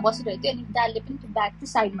चेयरमा बसिरहेको थियो अनि dadले पनि त्यो ब्याग चाहिँ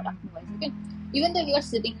साइडमा राख्नु भएछ के even though we were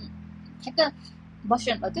sitting ठ्याक्क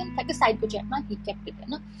बसिरहनु भएको थियो नि ठ्याक्क साइडको चेयरमा he kept it,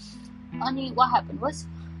 अनि what happened was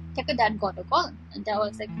ठ्याक्क dad got a call and that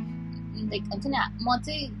was like हुन्छ नि म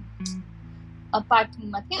चाहिँ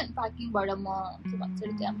पार्किङमा थिएँ अनि पार्किङबाट म के भन्छ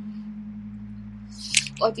अरे त्यहाँ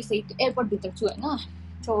एयरपोर्ट भित्र छु हैन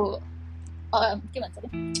सो के भन्छ अरे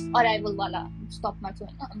अराइभल वाला स्टपमा छु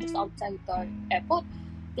हैन I'm just outside the airport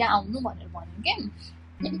त्यहाँ आउनु भनेर भन्यो के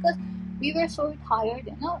because we were so tired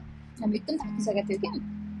हैन हामी एकदम थाकिसकेको थियो के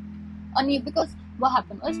अनि because what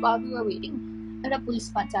happened was while we were waiting एउटा पुलिस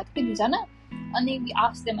मान्छे आएको थियो दुईजना अनि we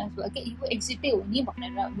asked them as well के यो एक्जिटै हो नि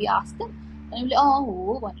भनेर we asked them अनि उले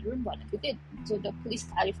हो भनेर पनि भनेको थियो so the police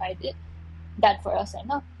clarified that for us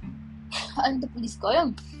हैन अनि the police गयो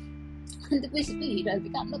अनि the police पनि हिँडिरहेको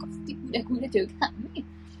थियो हामीलाई कति कुरा थियो कि हामी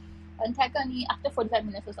अनि ठ्याक्क अनि after 45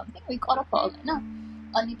 minutes or something we got a call हैन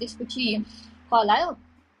अनि त्यसपछि कल आयो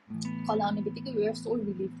कल आउने बित्तिकै we were so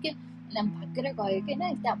relieved के अनि हामी भागेर गयो के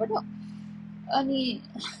हैन त्यहाँबाट अनि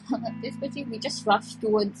त्यसपछि we just rushed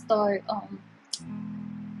towards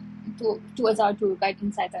our tour guide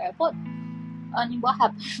inside the airport. And what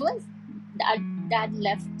happened was dad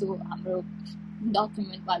left to हाम्रो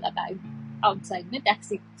document वाला bag outside the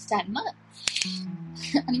taxi stand ma.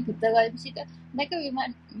 अनि भित्र गएपछि त like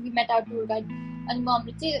we met our tour guide अनि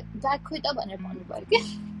मम्मीले चाहिँ bag खोइ त भनेर भन्नुभयो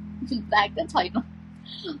के bag त छैन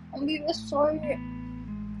and we were so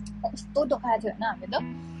यस्तो दुखाएको थियो हैन हामी त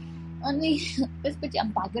अनि त्यसपछि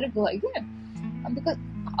हामी भागेर गयो के and because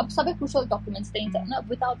अब सबै crucial documents त्यही छ हैन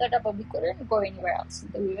without that we couldn't go anywhere else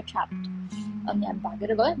we were trapped अनि हामी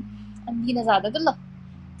भागेर गयो अनि किन जाँदा त ल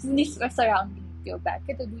पुलिस were surrounding त्यो ब्याग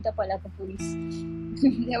के त्यो दुईटा पहिलाको police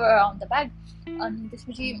they were around the bag अनि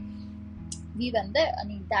त्यसपछि we went there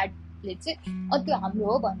अनि dadले चाहिँ त्यो हाम्रो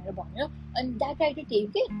हो भनेर भन्यो अनि dad tried to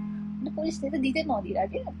take it अनि पुलिसले त दिदै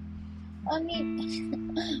नदिरहेको के अनि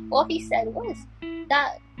what he said was that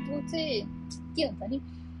त्यो चाहिँ के हुन्छ नि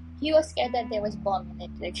he was scared that there was bomb in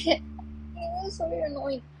it like it was so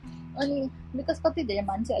annoying अनि बिकज कति धेरै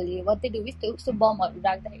मान्छेहरूले what they do is त्यो बमहरू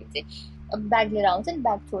राख्दाखेरि चाहिँ ब्याग लिएर आउँछ नि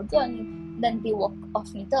ब्याग छोड्छ अनि देन दे वक अफ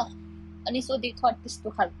नि त अनि सो दे थट त्यस्तो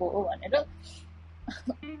खालको हो भनेर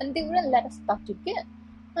अनि they wouldn't let us touch it के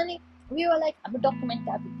अनि we were like हाम्रो डकुमेन्ट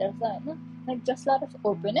त्यहाँभित्र छ होइन like just let us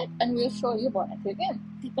open it and we'll show you भनेको थियो क्या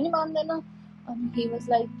त्यो पनि मान्दैन अनि he was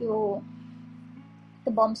like त्यो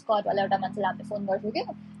बम स्क्वाडवाला एउटा मान्छेले हामीले फोन गर्थ्यो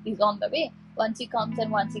क्या he's on the way once he comes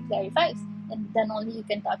and once he clarifies and then only you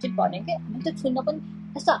can touch it भन्यो क्या हामी त छुन पनि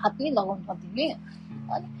यस्तो हात पनि लगाउनु सक्थ्यौँ कि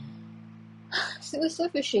अनि it was so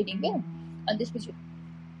frustrating क्या अनि त्यसपछि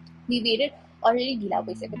we waited already ढिला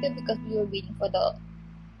भइसक्यो थियो because we were waiting for the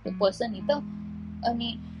person नि त अनि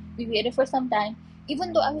we waited for some time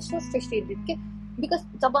even though I was so frustrated के because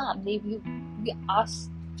जब हामीले we asked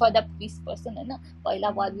for the police person होइन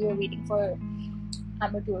पहिला while we were waiting for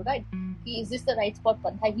हाम्रो tour guide is this the right spot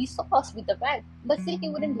भन्दा he saw us with the bag but still he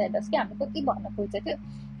wouldn't let us के हामी कति भन्न खोजेको थियो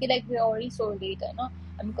कि like we are already so late होइन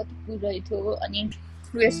हामी कति पुगिरहेको थियो अनि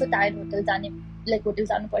we are so tired hotel जाने like होटल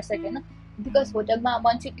जानुपर्छ होइन because होटलमा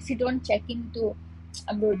once if you don't check in to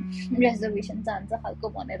हाम्रो reservation जान्छ खालको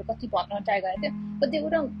भनेर कति भन्न ट्राई गरेको थियो but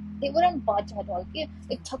they wouldn't budge at all के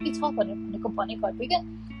एक छ कि छ भनेको गर्थ्यो क्या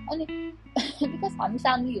अनि because हामी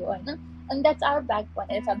family हो होइन and that's our bag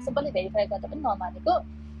भनेर हामी सबैले भेरिफाई गर्दा पनि नमानेको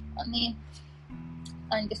अनि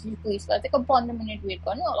त्यसपछि पुलिसलाई चाहिँ 15 मिनट वेट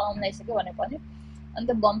गर्नु आउन आइसक्यो भनेर भन्यो अनि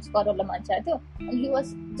त बम स्क्वाडवाला मान्छे आएको थियो अनि he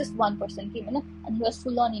was just one person के होइन अनि he was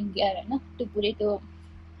full on in gear होइन त्यो पुरै त्यो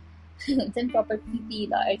हुन्छ नि प्रपर पिपी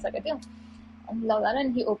लगाइसकेको थियो अनि लगाएर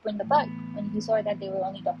अनि he opened the bag and he saw that they were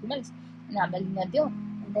only documents अनि हामीलाई लिन दियो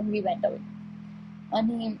and then we went away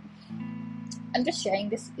अनि I'm just sharing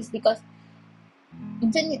this is because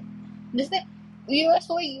हुन्छ नि जस्तै we were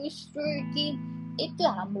so used to कि यति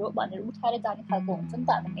हाम्रो भनेर उठाएर जाने खालको हुन्छ नि त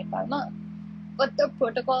हाम्रो नेपालमा but the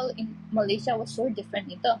protocol in Malaysia was so different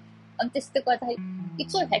नि त अनि त्यस्तो गर्दाखेरि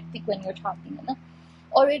it's so hectic when you're traveling होइन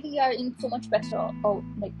already you are in so much pressure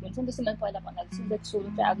like हुन्छ नि त्यसै मैले पहिला भन्दा जस्तो like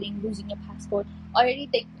solo traveling losing your passport already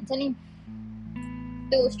take हुन्छ नि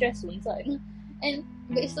त्यो stress हुन्छ होइन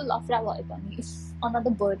and यस्तो लफडा भयो भने it's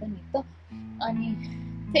another burden नि त अनि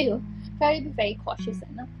त्यही हो try to be very cautious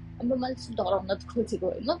होइन अब मैले चाहिँ डराउन त खोजेको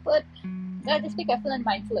होइन but just be careful and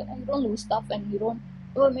mindful होइन you don't lose stuff and you don't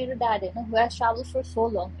अब मेरो dad होइन who has traveled for so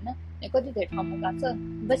long होइन कति धेरै ठाउँमा गएको छ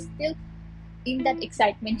but still in that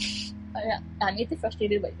excitement हामी यति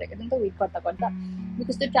frustrated भइसक्यो नि त वेट गर्दा गर्दा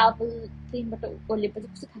because त्यो travel ट्रेनबाट ओर्लेपछि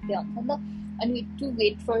कस्तो खालको हुन्छ नि त अनि to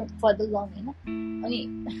wait for further long होइन अनि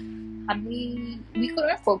हामी we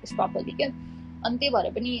couldn't focus properly क्या अनि त्यही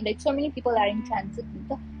भएर पनि like so many people are in transit नि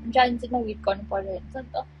त ट्रान्जिटमा वेट गर्नु पर्यो हुन्छ नि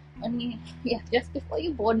त अनि yeah just before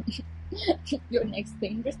you board your next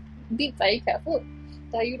plane just be very careful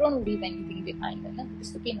that you don't leave anything behind होइन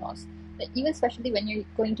त्यस्तो केही नहोस् even especially when you're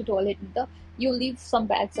going to toilet नि त you leave some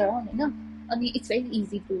bags around होइन अनि it's very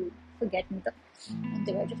easy to forget नि त अनि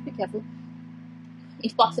त्यही भएर just be careful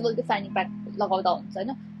if possible the fanny pack लगाउँदा हुन्छ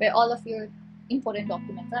होइन where all of your important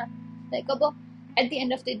documents are like अब at the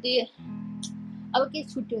end of the day अब केही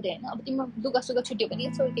छुट्यो अरे होइन अब तिम्रो लुगासुगा छुट्यो भने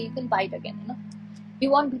it's okay you can buy it again होइन you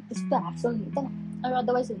won't be त्यस्तो hassle नि त or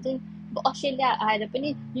otherwise हुन्छ नि अस्ट्रेलिया आएर पनि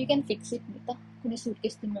you can fix it नि त कुनै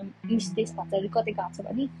सुटकेस तिम्रो मिस्टेक्स भएको छ कतै गएको छ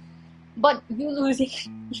भने but you losing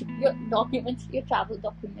your documents your travel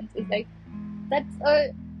documents is like that's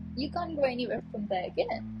you can't go anywhere from there के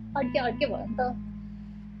अर्कै भयो नि त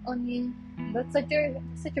अनि that's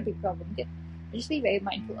such a big problem के just be very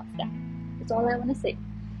mindful of that that's all I want to say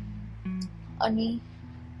अनि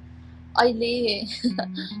अहिले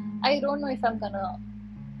I don't know if I'm gonna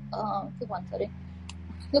के भन्छ अरे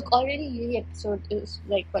look already your episode is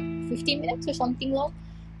like what 15 minutes or something long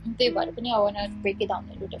त्यही भएर पनि I wanna break it down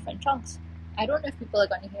into different chunks I don't know if people are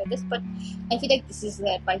gonna hear this but I feel like this is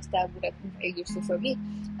the advice that would have been very useful for me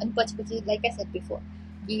and पछि like I said before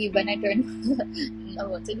कि when I turn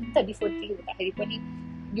हुन्छ नि 30-40 हुँदाखेरि पनि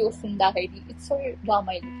यो सुन्दाखेरि it's so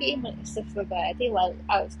रमाइलो के मैले यस्तो गएको थिएँ while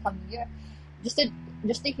I was coming here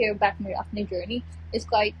just to hear back my आफ्नो journey is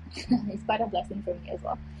quite a blessing for me as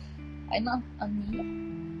well होइन अनि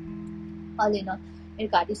all in all मेरो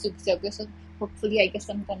गाडी सुकिसक्यो so hopefully I guess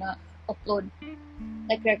I'm gonna upload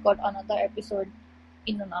like record another episode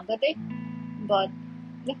in another day but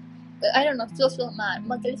yeah I don't know so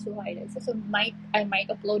मजाले सुरु आइरहेछ so I might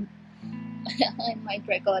upload I might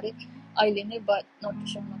record it अहिले नै but not too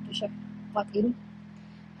sure what in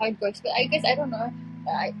how it works but I guess I don't know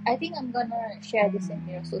I think I'm gonna share this in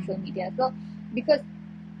their social media as well because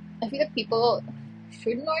I feel like people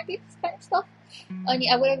should know this kind of stuff and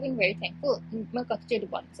I would have been very thankful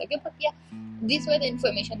but yeah these were the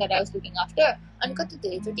information that I was looking after and कति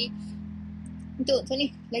धेरैचोटि त्यो हुन्छ नि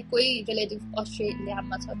like कोही relative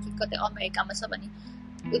अस्ट्रेलियामा छ कि कतै अमेरिकामा छ भने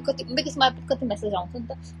कति बिकजमा कति मेसेज आउँछ नि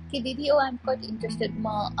त कि दिदी आइएम क्वाइट इन्ट्रेस्टेड म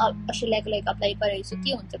अस्ट्रेलियाको लागि अप्लाई गरेको छु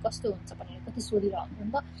के हुन्छ कस्तो हुन्छ भनेर कति सोधिरहेको हुन्छ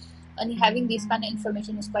नि त अनि having this kind of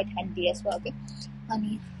information is quite handy as well के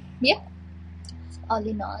अनि या all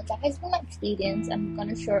in all, that has been my experience. I'm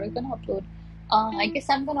gonna upload. I guess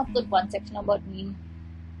I'm gonna upload one section about me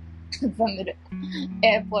from the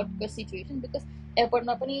airport situation because airport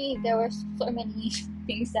there were so many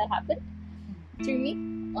things that happened to me.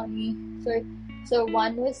 So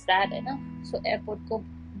one was that, so airport ko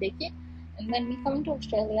deke, and then we come to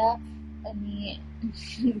Australia,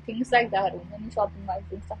 and things like that, and shopping malls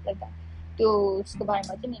and stuff like that. To usko bare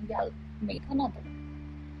mein maybe I'll make another.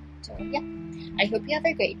 So yeah, I hope you have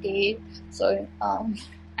a great day. So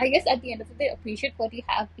I guess at the end of the day, appreciate what you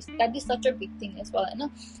have. That is such a big thing as well,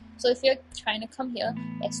 So if you're trying to come here,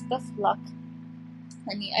 best of luck.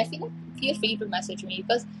 And I feel free to message me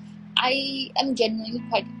because I am genuinely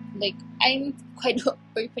I'm quite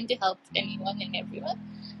open to help anyone and everyone.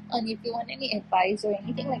 And if you want any advice or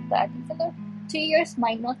anything like that, even though 2 years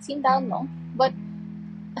might not seem that long, but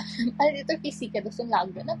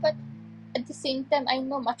but at the same time, I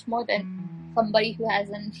know much more than somebody who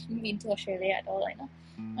hasn't been to Australia at all,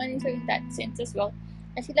 And so in that sense as well,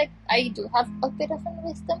 I feel like I do have a bit of a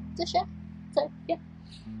wisdom to share. So yeah,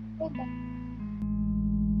 bye-bye.